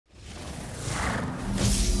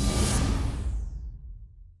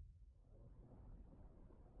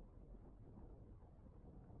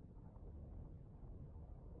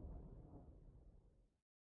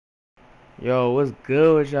Yo, what's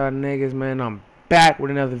good with y'all niggas, man? I'm back with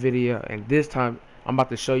another video, and this time I'm about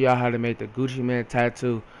to show y'all how to make the Gucci Man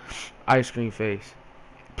tattoo ice cream face,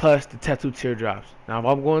 plus the tattoo teardrops. Now, if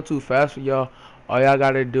I'm going too fast for y'all, all y'all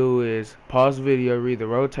gotta do is pause the video, read the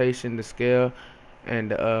rotation, the scale, and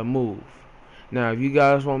the move. Now, if you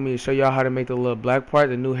guys want me to show y'all how to make the little black part,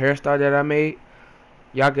 the new hairstyle that I made,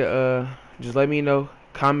 y'all can just let me know,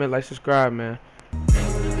 comment, like, subscribe, man.